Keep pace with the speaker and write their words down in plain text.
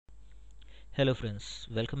Hello friends,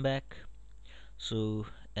 welcome back. So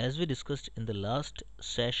as we discussed in the last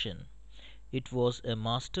session, it was a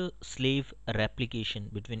master slave replication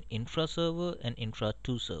between Infra server and Infra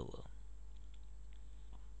 2 server.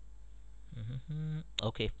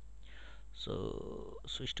 Okay, so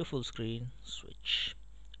switch to full screen, switch.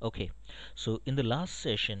 Okay, so in the last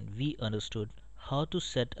session we understood how to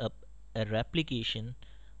set up a replication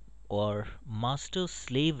or master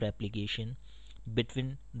slave replication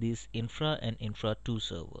between this Infra and Infra 2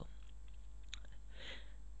 server.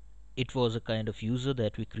 It was a kind of user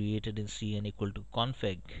that we created in cn equal to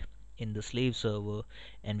config in the slave server,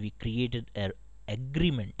 and we created an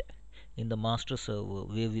agreement in the master server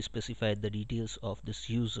where we specified the details of this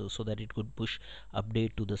user so that it could push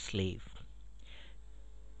update to the slave.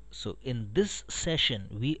 So in this session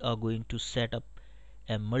we are going to set up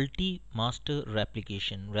a multi-master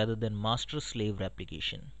replication rather than master slave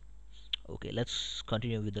replication. Okay, let's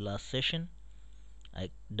continue with the last session.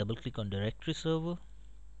 I double click on directory server,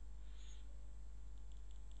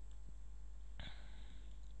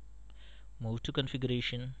 move to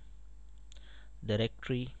configuration,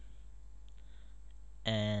 directory,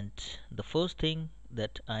 and the first thing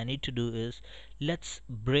that I need to do is let's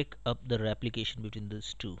break up the replication between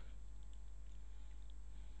these two.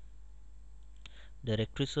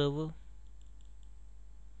 Directory server,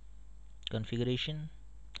 configuration,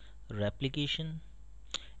 replication,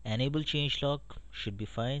 enable changelog should be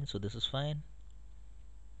fine, so this is fine.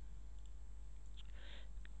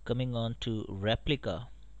 Coming on to replica,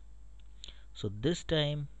 so this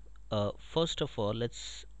time first of all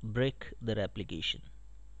let's break the replication.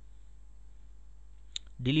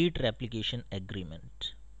 Delete replication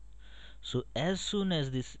agreement. So as soon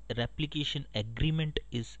as this replication agreement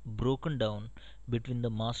is broken down between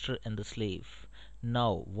the master and the slave,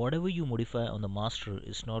 now whatever you modify on the master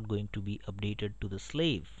is not going to be updated to the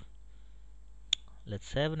slave.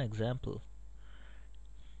 Let's have an example.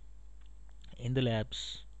 In the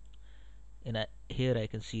labs, here I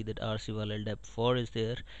can see that rcval ldap4 is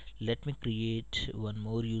there. Let me create one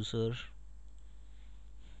more user,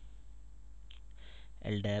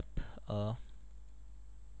 ldap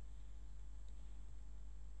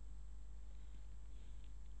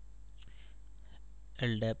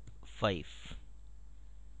ldap5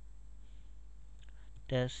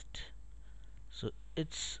 test. So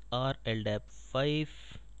it's our ldap5.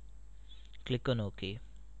 Click on OK.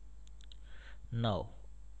 Now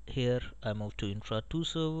here I move to Infra 2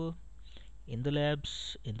 server. In the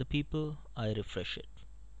labs, in the people, I refresh it.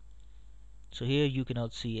 So here you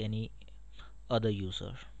cannot see any other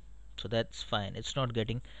user, so that's fine. It's not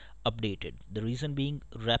getting updated. The reason being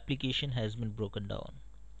replication has been broken down.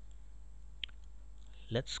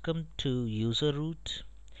 Let's come to user root.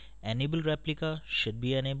 Enable replica should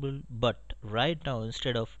be enabled, but right now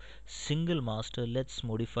instead of single master, let's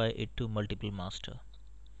modify it to multiple master.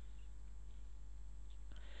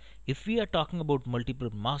 If we are talking about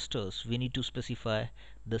multiple masters, we need to specify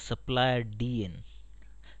the supplier DN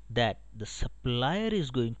that the supplier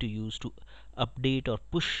is going to use to update or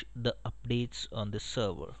push the updates on the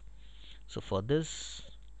server. So for this,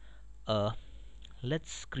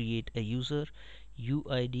 let's create a user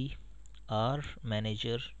uid r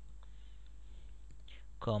manager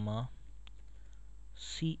comma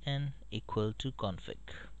cn equal to config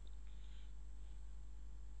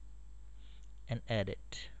and add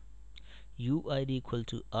it. uid equal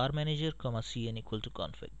to r manager comma cn equal to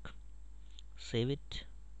config. Save it.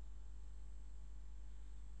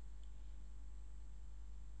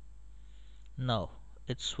 Now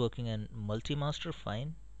it's working in multi-master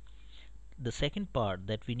fine. The second part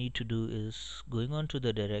that we need to do is going on to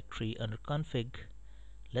the directory under config.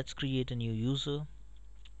 Let's create a new user,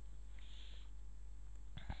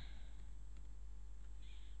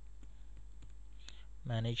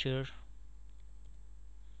 manager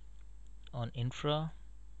on infra,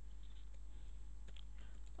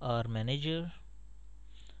 r manager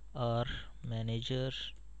at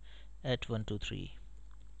 123,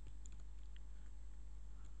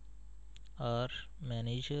 r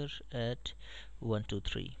manager at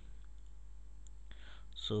 123.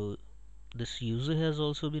 So this user has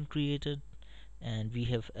also been created, and we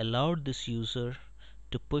have allowed this user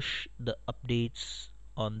to push the updates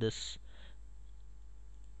on this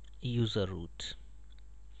user root.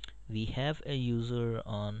 We have a user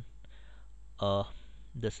on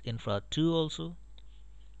this infra 2 also.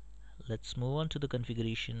 Let's move on to the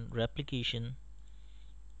configuration, replication,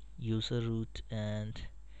 user root, and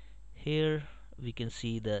here we can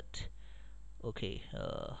see that okay,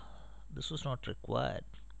 this was not required,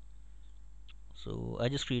 so I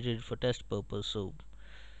just created it for test purpose. So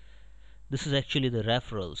this is actually the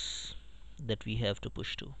referrals. that we have to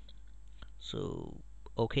push to. So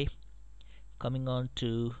okay, coming on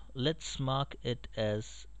to, let's mark it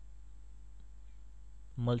as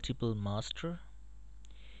multiple master.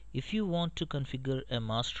 If you want to configure a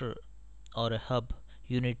master or a hub,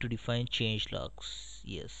 you need to define change logs.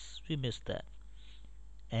 Yes, we missed that.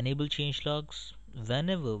 Enable change logs.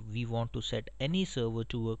 Whenever we want to set any server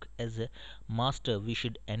to work as a master, we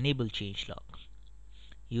should enable change log.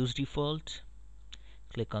 Use default,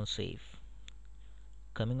 click on save.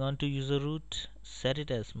 Coming on to user root, set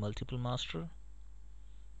it as multiple master,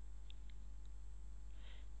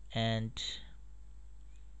 and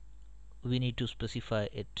we need to specify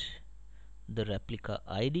it the replica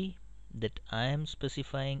ID that I am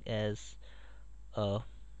specifying as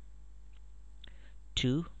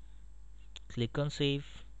 2. Click on save,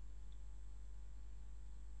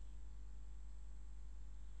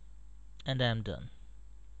 and I am done.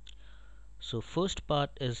 So first part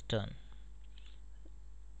is done.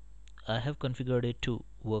 I have configured it to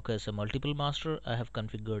work as a multiple master. I have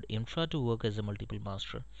configured infra to work as a multiple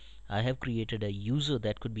master. I have created a user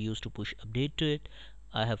that could be used to push update to it.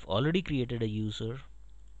 I have already created a user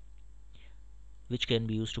which can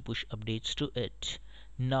be used to push updates to it.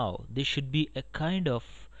 Now there should be a kind of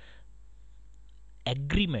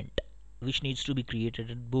agreement which needs to be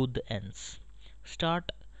created at both the ends.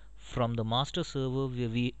 Start from the master server where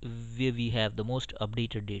we have the most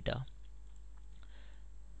updated data.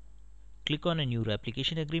 Click on a new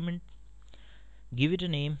replication agreement, give it a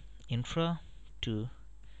name, infra to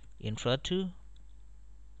infra 2,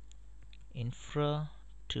 infra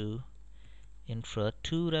to infra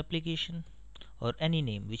 2 replication, or any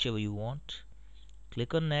name whichever you want.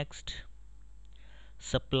 Click on next.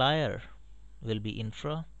 Supplier will be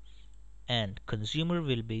infra and consumer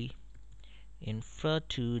will be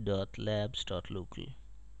infra2.labs.local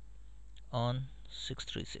on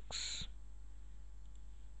 636.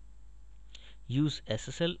 Use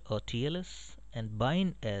SSL or TLS and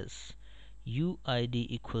bind as UID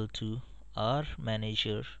equal to R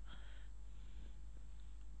manager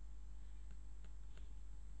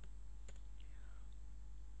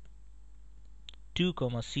two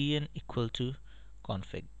comma cn equal to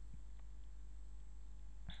config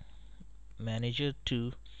manager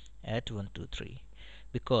 2 at 123,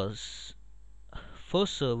 because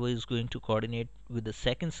first server is going to coordinate with the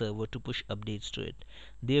second server to push updates to it.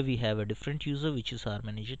 There we have a different user which is our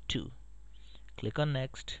manager 2. Click on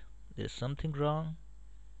next. There is something wrong.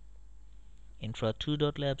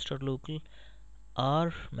 infra2.labs.local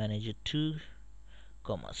r manager 2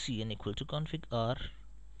 comma cn equal to config r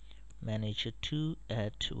manager 2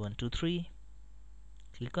 at 123.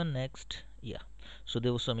 Click on next. Yeah, so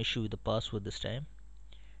there was some issue with the password this time.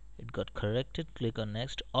 It got corrected. Click on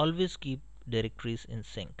next. Always keep directories in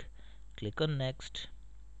sync. Click on next.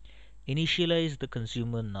 Initialize the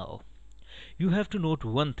consumer now. You have to note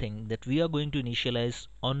one thing, that we are going to initialize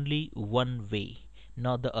only one way,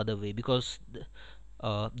 not the other way, because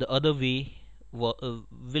the other way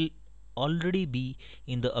will already be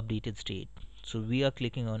in the updated state. So we are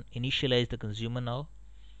clicking on initialize the consumer now.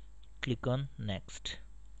 Click on next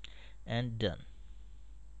and done.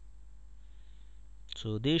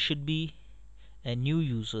 So there should be a new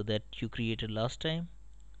user that you created last time.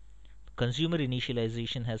 Consumer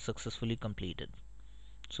initialization has successfully completed.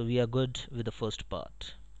 So we are good with the first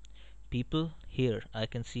part. People, here I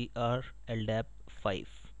can see our LDAP 5,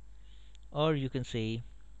 or you can say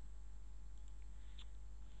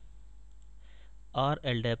our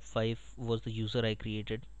LDAP 5 was the user I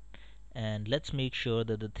created, and let's make sure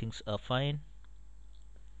that the things are fine.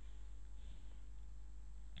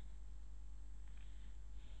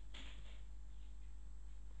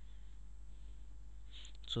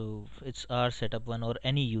 So it's our setup one or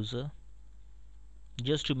any user,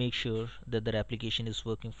 just to make sure that the application is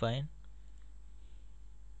working fine.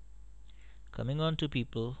 Coming on to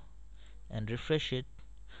people and refresh it,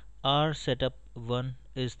 our setup one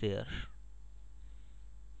is there.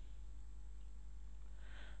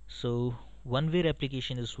 So one way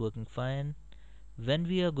replication is working fine. When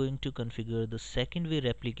we are going to configure the second way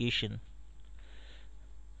replication,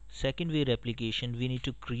 we need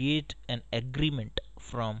to create an agreement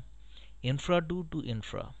from infra2 to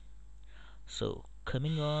infra. So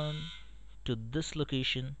coming on to this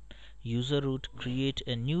location, user root, create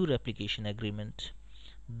a new replication agreement.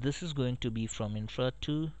 This is going to be from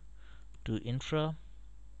infra2 to infra,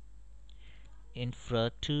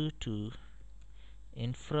 infra2 to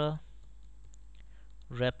infra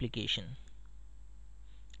replication.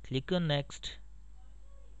 Click on next.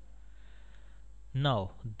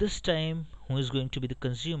 Now this time who is going to be the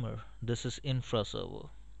consumer? This is infra server.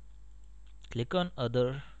 Click on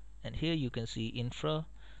other and here you can see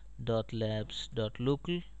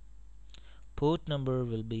infra.labs.local, port number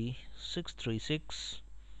will be 636.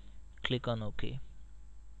 Click on OK.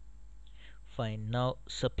 Fine. Now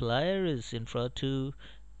supplier is infra 2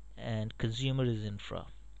 and consumer is infra.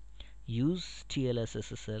 Use TLS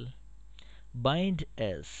SSL, bind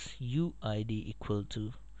as UID equal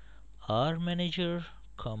to R manager,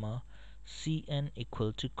 comma CN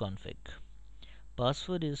equal to config.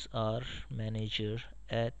 Password is R manager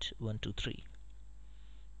at 123.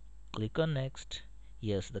 Click on next.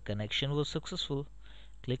 Yes, the connection was successful.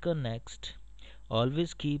 Click on next.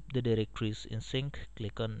 Always keep the directories in sync.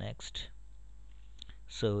 Click on next.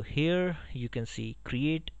 So here you can see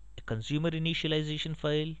create a consumer initialization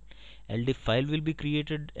file. LD file will be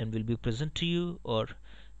created and will be present to you, or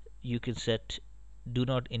you can set do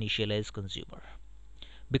not initialize consumer,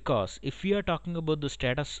 because if we are talking about the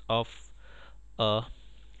status of uh,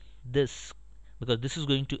 this, because this is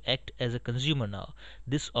going to act as a consumer now,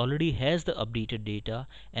 this already has the updated data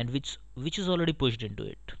and which is already pushed into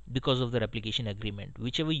it because of the replication agreement.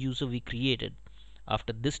 Whichever user we created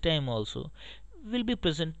after this time also will be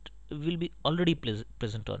already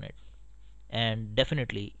present on it, and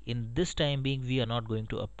definitely in this time being we are not going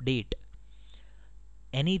to update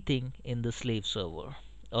anything in the slave server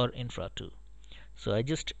or infra 2. So I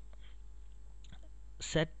just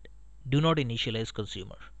set do not initialize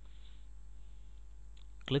consumer.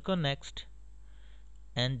 Click on next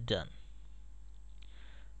and done.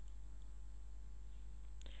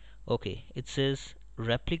 Okay, it says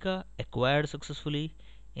replica acquired successfully,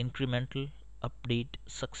 incremental update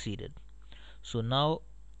succeeded. So now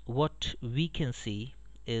what we can see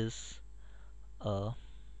is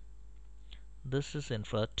this is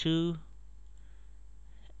infra 2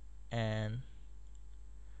 and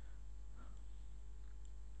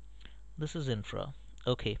this is infra.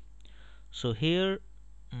 Okay, so here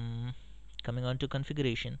coming on to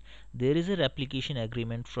configuration, there is a replication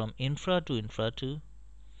agreement from infra to infra 2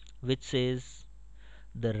 which says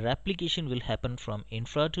the replication will happen from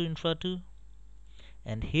infra to infra 2,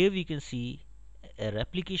 and here we can see a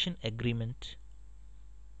replication agreement.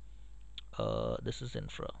 This is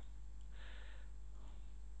infra.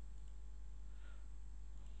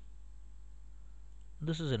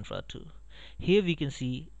 This is infra 2. Here we can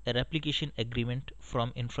see a replication agreement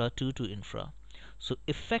from infra 2 to infra. So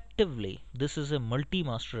effectively this is a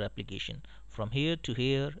multi-master application from here to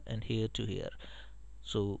here and here to here.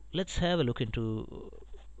 So let's have a look into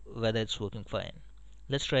whether it's working fine.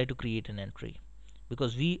 Let's try to create an entry,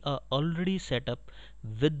 because we are already set up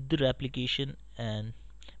with the replication and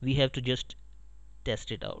we have to just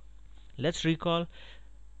test it out. Let's recall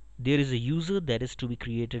there is a user that is to be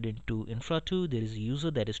created into infra 2, there is a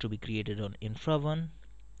user that is to be created on infra 1.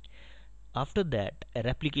 After that a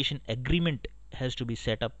replication agreement has to be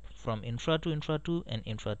set up from infra to infra 2 and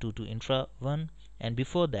infra 2 to infra 1, and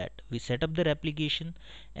before that we set up the replication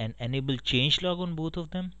and enable changelog on both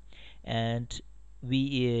of them, and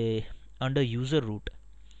we under user root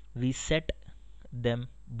we set them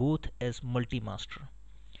both as multi-master.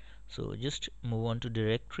 So just move on to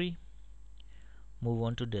directory.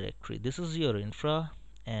 This is your infra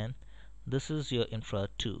and this is your infra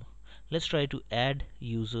 2. Let's try to add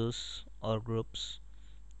users or groups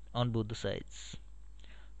on both the sides.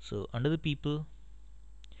 So under the people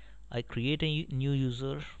I create a new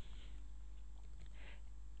user,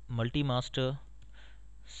 multi-master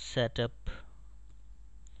setup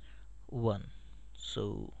 1.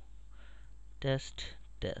 So test.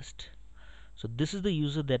 So this is the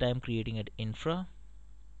user that I am creating at infra,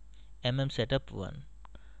 setup 1.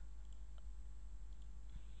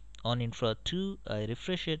 On infra 2 I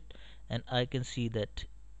refresh it and I can see that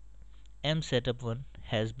setup 1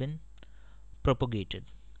 has been propagated.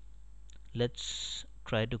 Let's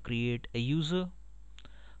try to create a user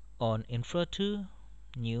on infra 2,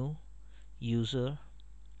 new user,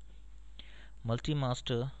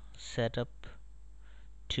 multi-master setup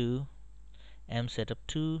 2, setup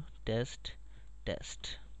 2 test,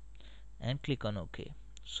 and click on OK.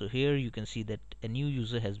 So here you can see that a new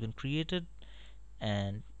user has been created,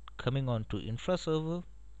 and coming on to infra server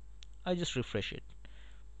I just refresh it,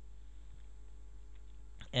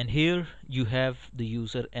 and here you have the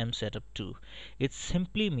user setup 2. It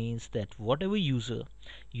simply means that whatever user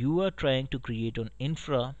you are trying to create on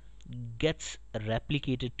infra gets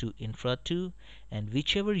replicated to infra 2, and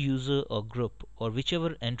whichever user or group or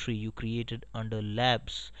whichever entry you created under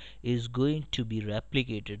labs is going to be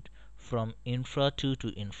replicated from infra 2 to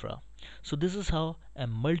infra. So this is how a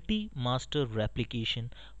multi-master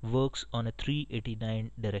replication works on a 389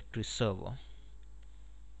 directory server.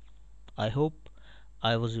 I hope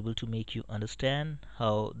I was able to make you understand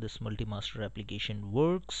how this multi-master application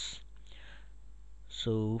works.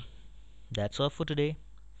 So that's all for today.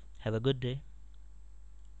 Have a good day.